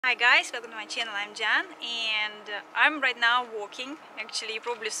Hi guys, welcome to my channel. I'm Jan and I'm right now walking. Actually, you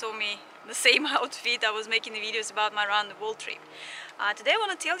probably saw me the same outfit. I was making videos about my round the world trip. Today I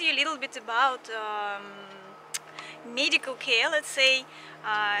want to tell you a little bit about medical care, let's say,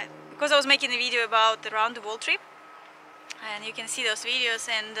 because I was making a video about the round the world trip and you can see those videos,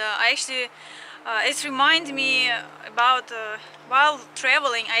 and it reminded me about while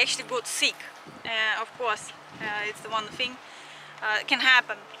traveling I actually got sick. Of course, it's the one thing can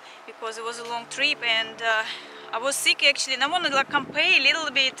happen because it was a long trip and I was sick actually, and I want to compare a little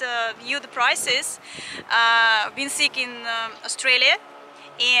bit view the prices. I've been sick in Australia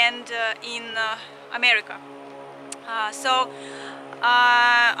and in America. I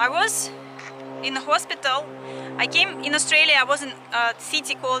was in the hospital. I came in Australia. I was in a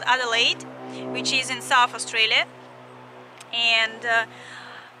city called Adelaide, which is in South Australia, and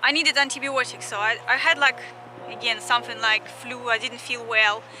I needed antibiotics. So I had again something like flu. I didn't feel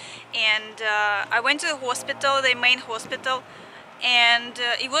well, and I went to the hospital, the main hospital, and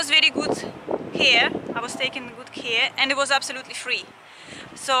it was very good care. I was taking good care and it was absolutely free.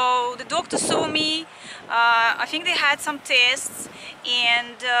 So the doctor saw me, I think they had some tests,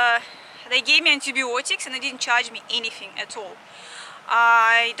 and they gave me antibiotics and they didn't charge me anything at all.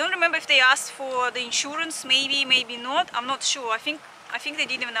 I don't remember if they asked for the insurance, maybe not, I'm not sure. I think they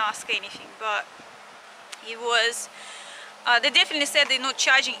didn't even ask anything, but it was they definitely said they're not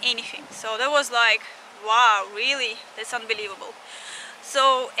charging anything. So that was like, wow, really, that's unbelievable.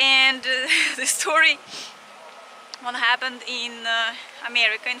 So, and the story what happened in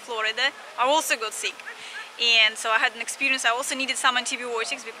America, in Florida, I also got sick, and so I had an experience. I also needed some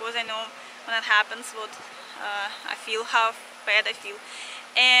antibiotics because I know when that happens what I feel, how bad I feel.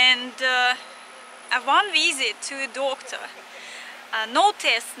 And at one visit to a doctor, no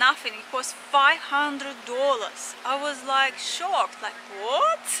test, nothing, it cost $500. I was like shocked, like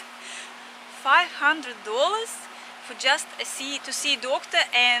what? $500 for just to see a doctor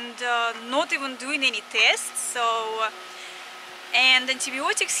and not even doing any tests. So and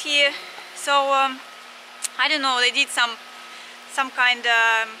antibiotics here, so I don't know, they did some kind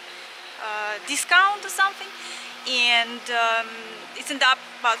of discount or something, and it ended up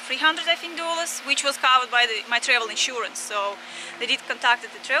about $300, I think, which was covered by my travel insurance. So they did contact the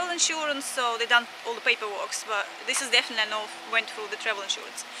travel insurance, so they done all the paperwork, but this is definitely no went through the travel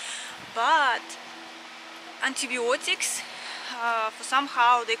insurance. But antibiotics for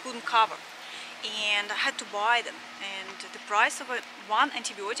somehow they couldn't cover, and I had to buy them, and the price of one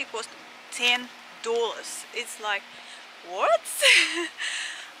antibiotic was $10. It's like, what?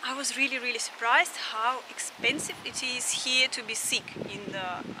 I was really surprised how expensive it is here to be sick in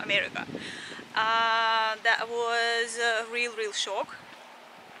America. That was a real shock,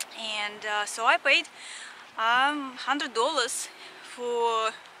 and so I paid $100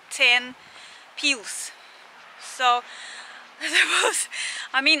 for 10 pills. So that was,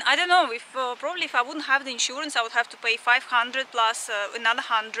 I mean, I don't know, if probably if I wouldn't have the insurance I would have to pay $500 plus another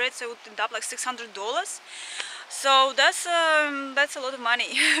 $100, so it would end up like $600. So that's a lot of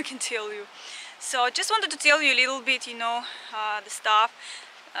money, I can tell you. So I just wanted to tell you a little bit, you know, the stuff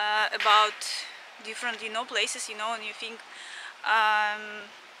about different, you know, places, you know, and you think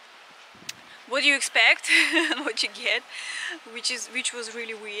what do you expect and what you get, which was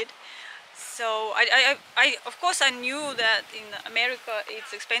really weird. So I of course I knew that in America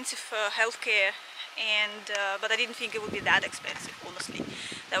it's expensive healthcare, and but I didn't think it would be that expensive, honestly.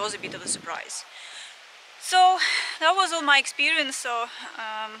 That was a bit of a surprise. So that was all my experience. So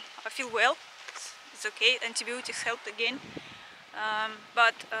I feel well, it's okay. Antibiotics helped again,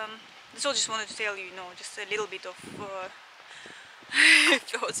 but that's all. Just wanted to tell you, you know, just a little bit of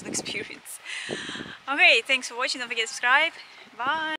thoughts and experience. Okay, thanks for watching. Don't forget to subscribe. Bye.